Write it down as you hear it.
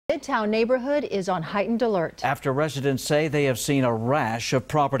Midtown neighborhood is on heightened alert after residents say they have seen a rash of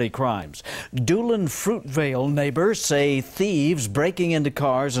property crimes. Doolen-Fruitvale neighbors say thieves breaking into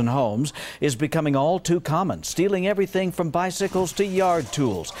cars and homes is becoming all too common, stealing everything from bicycles to yard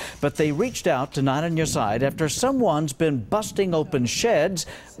tools. But they reached out to 9 on Your Side after someone's been busting open sheds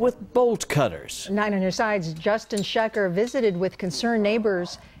with bolt cutters. 9 on Your Side's Justin Schecker visited with concerned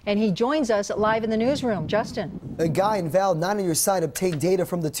neighbors, and he joins us live in the newsroom. Justin. A guy in Val, 9 on Your Side, obtained data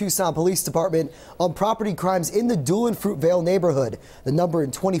from the Tucson Police Department on property crimes in the Doolen-Fruitvale neighborhood. The number in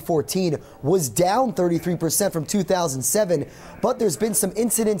 2014 was down 33% from 2007, but there's been some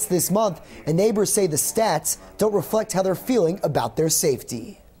incidents this month, and neighbors say the stats don't reflect how they're feeling about their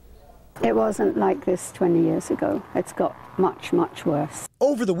safety. It wasn't like this 20 years ago. It's got much, much worse.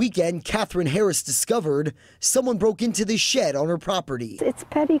 Over the weekend, Catherine Harris discovered someone broke into the shed on her property. It's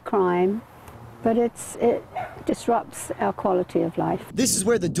petty crime, but it disrupts our quality of life. This is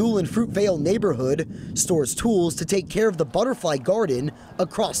where the Doolen-Fruitvale neighborhood stores tools to take care of the butterfly garden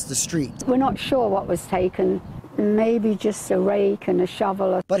across the street. We're not sure what was taken. Maybe just a rake and a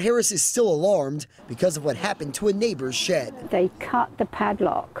shovel. But Harris is still alarmed because of what happened to a neighbor's shed. They cut the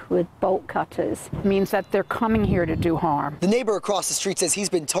padlock with bolt cutters. It means that they're coming here to do harm. The neighbor across the street says he's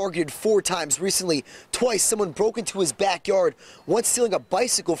been targeted 4 times recently. Twice, someone broke into his backyard, once stealing a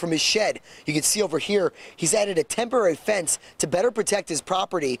bicycle from his shed. You can see over here, he's added a temporary fence to better protect his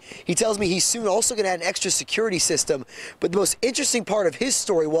property. He tells me he's soon also going to add an extra security system. But the most interesting part of his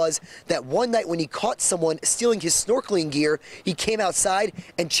story was that one night when he caught someone stealing his snorkeling gear, he came outside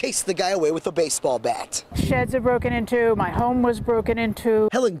and chased the guy away with a baseball bat. Sheds are broken into, my home was broken into.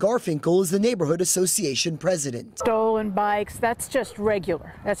 Helen Garfinkel is the neighborhood association president. Stolen bikes, that's just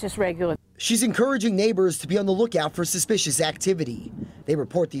regular. That's just regular. She's encouraging neighbors to be on the lookout for suspicious activity. They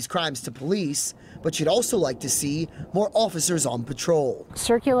report these crimes to police, but she'd also like to see more officers on patrol.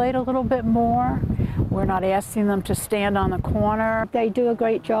 Circulate a little bit more. We're not asking them to stand on the corner. They do a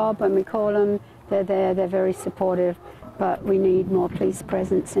great job when we call them. They're there, they're very supportive, but we need more police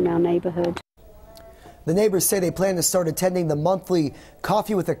presence in our neighborhood. The neighbors say they plan to start attending the monthly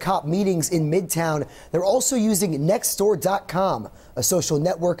Coffee with a Cop meetings in Midtown. They're also using Nextdoor.com, a social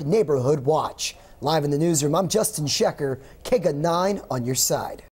network neighborhood watch. Live in the newsroom, I'm Justin Schecker, KGUN-9 on Your Side.